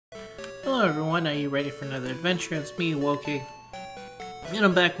Hello everyone, are you ready for another adventure? It's me, Wokey, and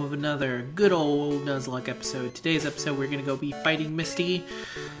I'm back with another good old Nuzlock episode. Today's episode we're going to go be fighting Misty.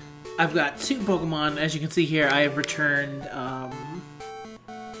 I've got two Pokemon. As you can see here, I have returned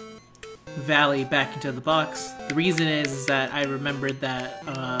Valley back into the box. The reason is that I remembered that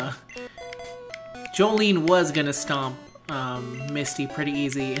Jolene was going to stomp Misty pretty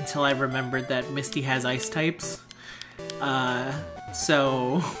easy until I remembered that Misty has ice types.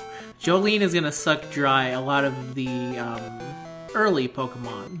 So Jolene is gonna suck dry a lot of the early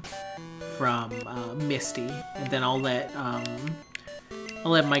Pokemon from Misty, and then I'll let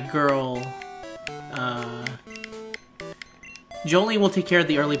my girl Jolene will take care of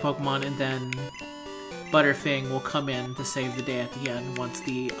the early Pokemon, and then Butterfing will come in to save the day at the end once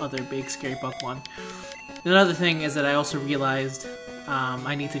the other big scary Pokemon. Another thing is that I also realized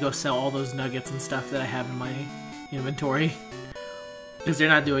I need to go sell all those nuggets and stuff that I have in my inventory, because they're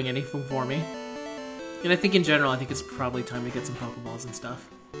not doing anything for me. And I think in general, I think it's probably time to get some Pokeballs and stuff.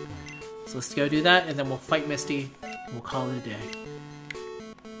 So let's go do that, and then we'll fight Misty, and we'll call it a day.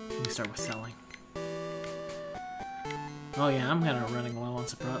 Let me start with selling. Oh yeah, I'm kind of running low on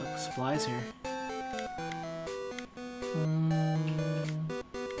supplies here.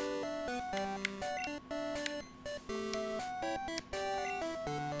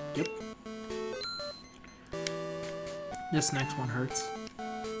 Yep. This next one hurts.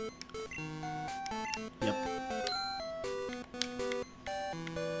 Yep.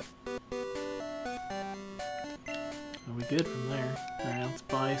 Are we good from there? Alright, let's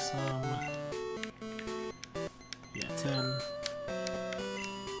buy some... Yeah, 10.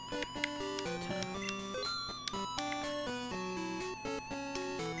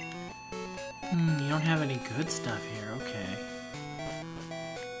 10. You don't have any good stuff here, okay.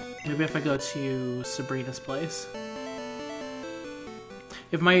 Maybe if I go to Sabrina's place.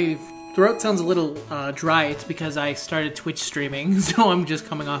 If my throat sounds a little dry, it's because I started Twitch streaming, so I'm just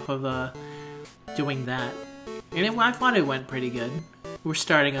coming off of doing that. And I thought it went pretty good. We're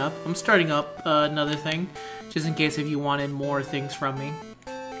starting up. I'm starting up another thing, just in case if you wanted more things from me.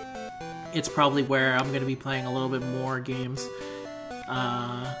 It's probably where I'm going to be playing a little bit more games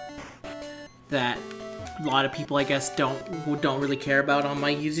that a lot of people, I guess, don't really care about on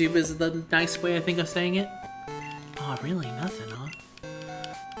my YouTube, is the nice way I think of saying it. Oh, really? Nothing, huh?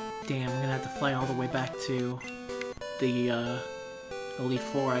 Damn, I'm gonna have to fly all the way back to the Elite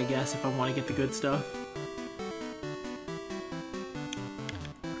Four, I guess, if I want to get the good stuff.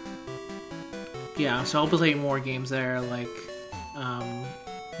 Yeah, so I'll play more games there, like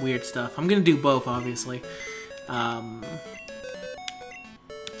weird stuff. I'm gonna do both, obviously.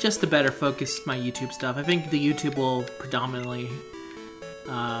 Just to better focus my YouTube stuff. I think the YouTube will predominantly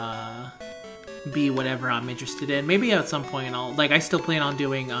be whatever I'm interested in. Maybe at some point I still plan on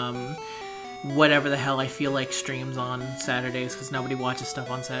doing whatever the hell I feel like streams on Saturdays, because nobody watches stuff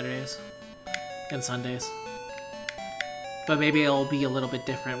on Saturdays and Sundays. But maybe it'll be a little bit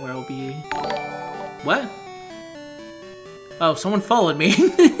different, where it'll be... What? Oh, someone followed me.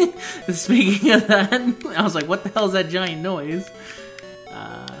 Speaking of that, I was like, what the hell is that giant noise?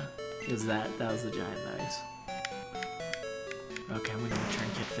 That was the giant noise. Okay, I'm gonna return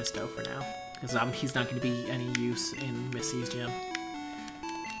Kid Fisto for now, because he's not going to be any use in Misty's gym.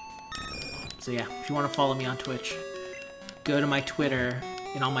 So yeah, if you want to follow me on Twitch, go to my Twitter,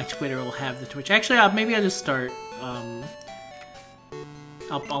 and on my Twitter will have the Twitch. Actually, maybe I'll just start, I'll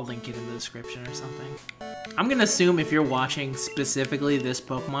link it in the description or something. I'm going to assume if you're watching specifically this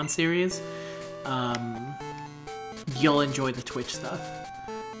Pokemon series, you'll enjoy the Twitch stuff,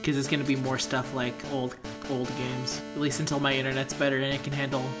 because it's going to be more stuff like old games, at least until my internet's better and it can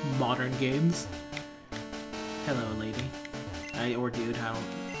handle modern games. Hello, lady. Or dude,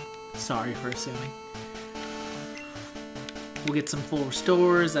 sorry for assuming. We'll get some full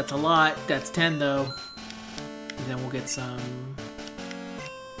restores, that's a lot, that's 10 though. And then we'll get some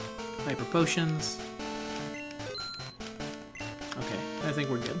hyper potions. Okay, I think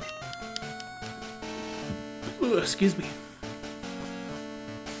we're good. Ooh, excuse me.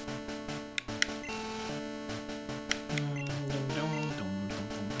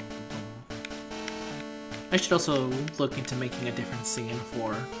 I should also look into making a different scene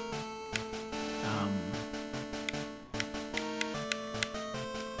for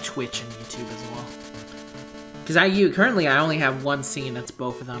Twitch and YouTube as well. Because currently I only have one scene that's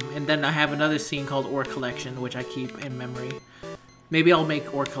both of them, and then I have another scene called Ore Collection, which I keep in memory. Maybe I'll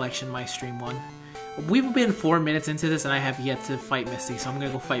make Ore Collection my stream one. We've been 4 minutes into this and I have yet to fight Misty, so I'm gonna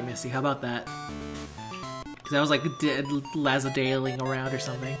go fight Misty. How about that? Because I was like lazadailing around or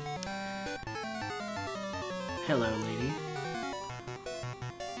something. Hello, lady.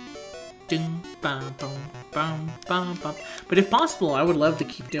 Ding, bum, bum, bum, bum, bum. But if possible, I would love to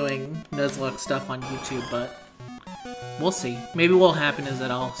keep doing Nuzlock stuff on YouTube, but we'll see. Maybe what'll happen is that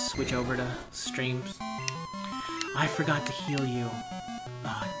I'll switch over to streams. I forgot to heal you.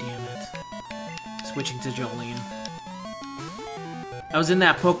 Ah, oh, damn it. Switching to Jolene. I was in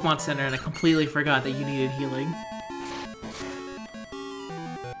that Pokemon Center and I completely forgot that you needed healing.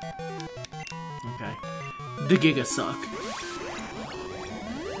 Okay. The Giga suck.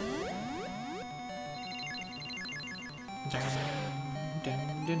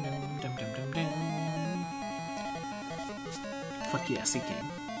 Fuck yeah, Sea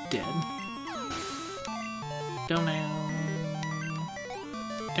King. Dead. Down,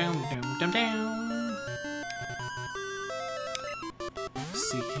 down, down.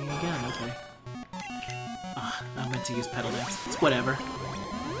 Sea King again, okay. Ah, I meant to use Petal Dance. It's whatever.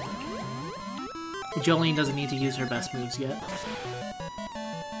 Jolene doesn't need to use her best moves yet.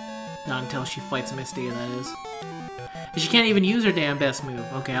 Not until she fights Misty, that is. She can't even use her damn best move.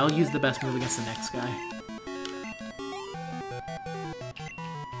 Okay, I'll use the best move against the next guy.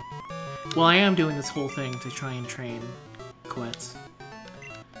 Well, I am doing this whole thing to try and train Quetz.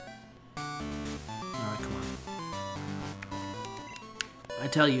 Alright, come on. I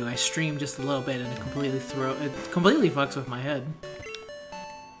tell you, I stream just a little bit and it completely fucks with my head.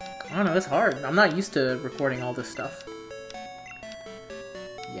 I don't know, it's hard. I'm not used to recording all this stuff.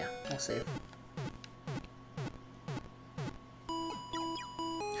 Yeah, I'll save.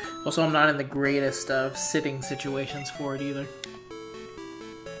 Also, I'm not in the greatest of sitting situations for it either.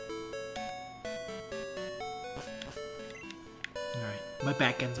 Alright, my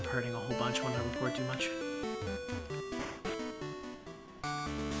back ends up hurting a whole bunch when I record too much.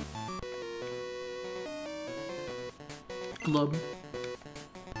 Glub.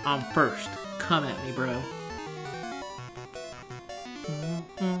 I'm first. Come at me, bro.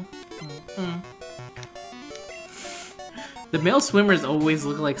 The male swimmers always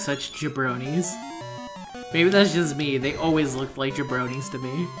look like such jabronis. Maybe that's just me. They always look like jabronis to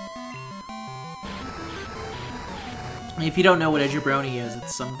me. If you don't know what a jabroni is,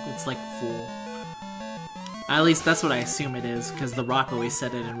 it's like fool. At least that's what I assume it is, because The Rock always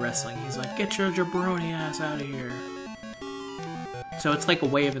said it in wrestling. He's like, "Get your jabroni ass out of here." So it's like a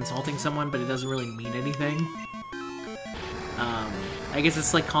way of insulting someone, but it doesn't really mean anything. I guess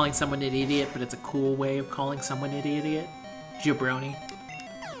it's like calling someone an idiot, but it's a cool way of calling someone an idiot. Jabroni.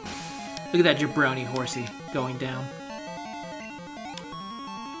 Look at that jabroni horsey going down.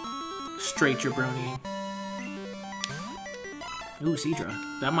 Straight jabroni. Ooh, Seadra.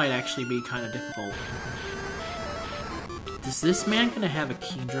 That might actually be kind of difficult. Is this man gonna have a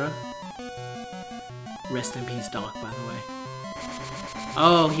Kingdra? Rest in peace, Doc, by the way.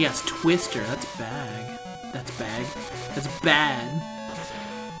 Oh, he has Twister. That's bag. That's bag. That's bad.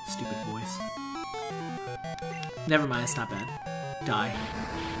 Stupid voice. Never mind, it's not bad. Die.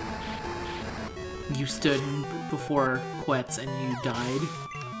 You stood before Quetz and you died.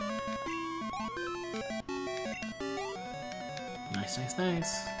 Nice, nice,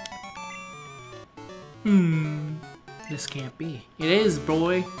 nice. This can't be. It is,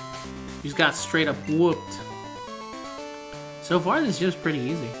 boy. You just got straight up whooped. So far, this is just pretty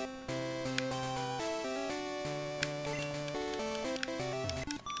easy.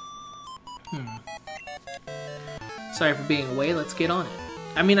 Sorry for being away, let's get on it.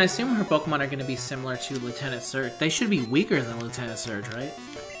 I mean, I assume her Pokemon are going to be similar to Lieutenant Surge. They should be weaker than Lieutenant Surge, right?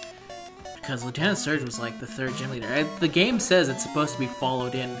 Because Lieutenant Surge was like the third gym leader. The game says it's supposed to be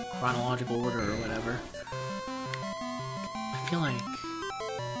followed in chronological order or whatever. I feel like...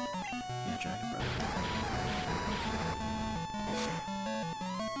 Yeah, Dragon Breath.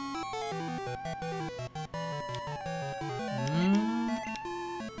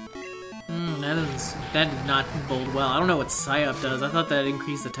 That did not bode well. I don't know what Psy-Up does. I thought that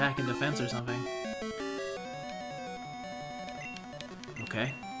increased attack and defense or something.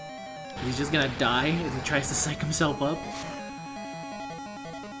 Okay. He's just gonna die as he tries to psych himself up?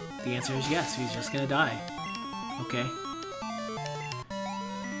 The answer is yes, he's just gonna die. Okay.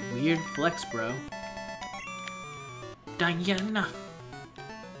 Weird flex, bro. Diana!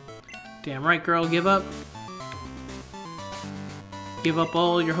 Damn right, girl, give up. Give up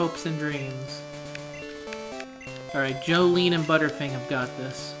all your hopes and dreams. Alright, Jolene and Butterfing have got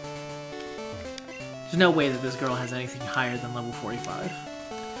this. There's no way that this girl has anything higher than level 45.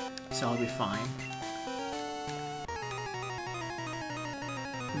 So I'll be fine.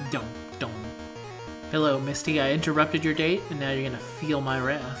 Don't. Hello, Misty. I interrupted your date, and now you're gonna feel my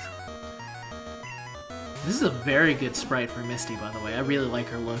wrath. This is a very good sprite for Misty, by the way. I really like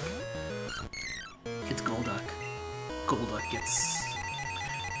her look. It's Golduck. Golduck gets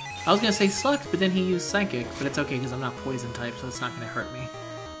I was gonna say Sucks, but then he used Psychic, but it's okay because I'm not Poison type, so it's not gonna hurt me.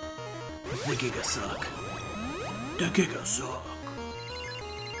 The Giga Suck. The Giga Suck.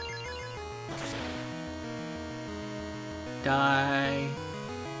 Die.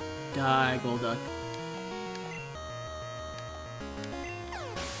 Die, Golduck.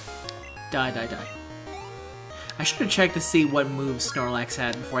 Die, die, die. I should have checked to see what moves Snorlax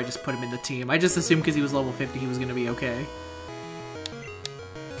had before I just put him in the team. I just assumed because he was level 50 he was going to be okay.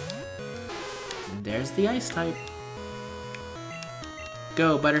 And there's the Ice type.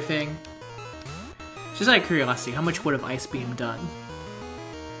 Go, Butterfing. Just out of curiosity, how much would have Ice Beam done?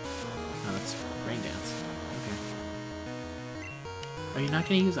 Oh, that's Rain Dance. Okay. Are you not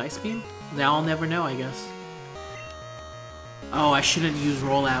going to use Ice Beam? Now I'll never know, I guess. Oh, I shouldn't use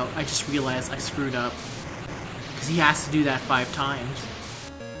Rollout. I just realized I screwed up. Because he has to do that 5 times.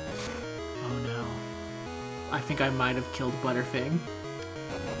 Oh no. I think I might have killed Butterfing.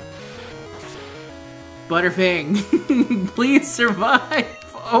 Butterfing! Please survive!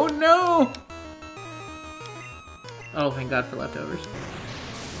 Oh no! Oh, thank God for leftovers.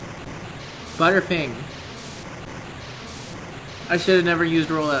 Butterfing! I should have never used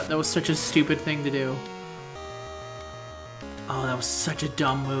Rollout. That was such a stupid thing to do. Oh, that was such a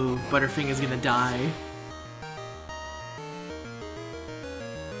dumb move. Butterfing is gonna die.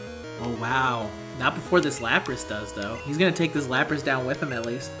 Oh, wow. Not before this Lapras does, though. He's gonna take this Lapras down with him, at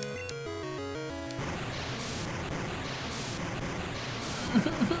least.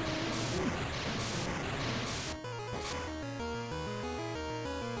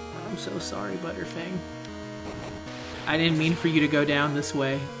 I'm so sorry, Butterfing. I didn't mean for you to go down this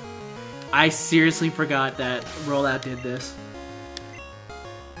way. I seriously forgot that Rollout did this.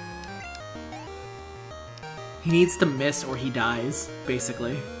 He needs to miss or he dies,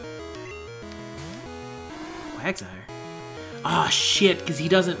 basically. Quagsire. Ah, shit, because he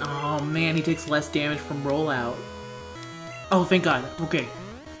doesn't... Oh, man, he takes less damage from Rollout. Oh, thank God. Okay.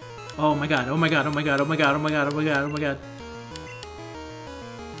 Oh my God, oh my God, oh my God, oh my God, oh my God, oh my God, oh my God.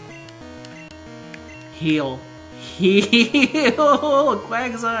 Heal. Heal!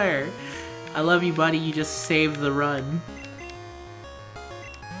 Quagsire! I love you, buddy. You just saved the run.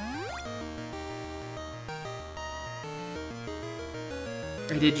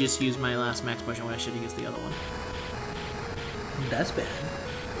 I did just use my last max potion when I should have used the other one. That's bad.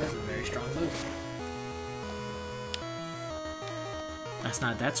 That's a very strong move. That's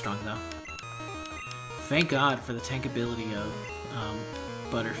not that strong, though. Thank God for the tank ability of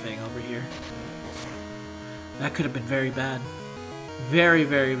Butterfing over here. That could have been very bad. Very,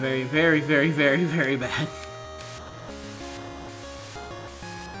 very, very, very, very, very, very bad.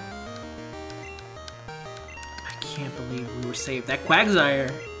 I can't believe we were saved. That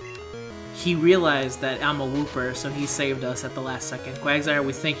Quagsire, he realized that I'm a Wooper, so he saved us at the last second. Quagsire,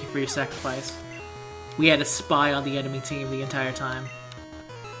 we thank you for your sacrifice. We had a spy on the enemy team the entire time.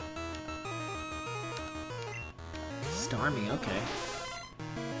 Starmie, okay.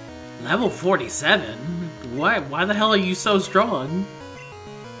 Level 47? Why the hell are you so strong?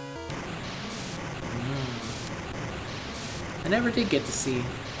 I never did get to see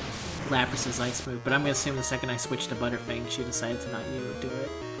Lapras's ice move, but I'm gonna assume the second I switched to Butterfing, she decided to not do it.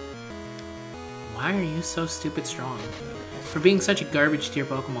 Why are you so stupid strong? For being such a garbage tier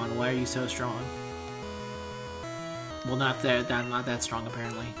Pokemon, why are you so strong? Well, not that strong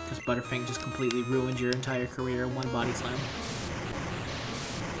apparently, because Butterfing just completely ruined your entire career in one Body Slam.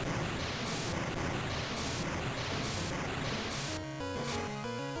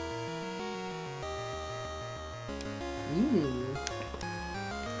 Ooh.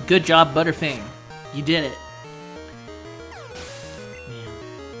 Good job, Butterfing. You did it. Man.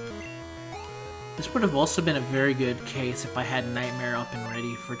 This would have also been a very good case if I had Nightmare up and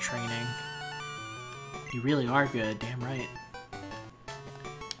ready for training. You really are good, damn right.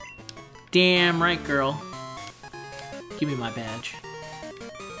 Damn right, girl. Give me my badge.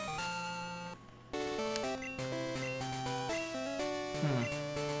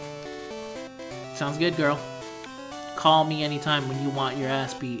 Sounds good, girl. Call me anytime when you want your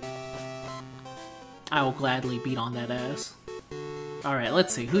ass beat. I will gladly beat on that ass. Alright,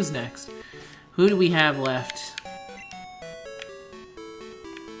 let's see. Who's next? Who do we have left?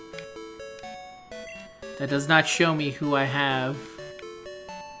 That does not show me who I have.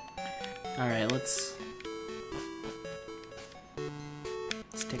 Alright, let's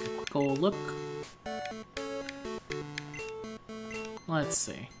take a quick old look. Let's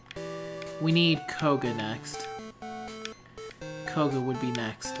see. We need Koga next. Koga would be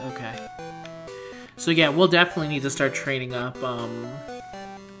next, okay. So yeah, we'll definitely need to start training up,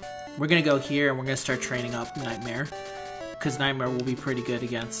 we're gonna go here and we're gonna start training up Nightmare. because Nightmare will be pretty good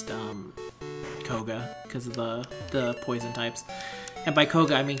against Koga because of the poison types. And by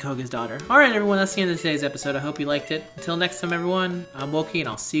Koga, I mean Koga's daughter. Alright, everyone, that's the end of today's episode. I hope you liked it. Until next time, everyone, I'm Wokey, and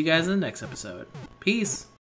I'll see you guys in the next episode. Peace!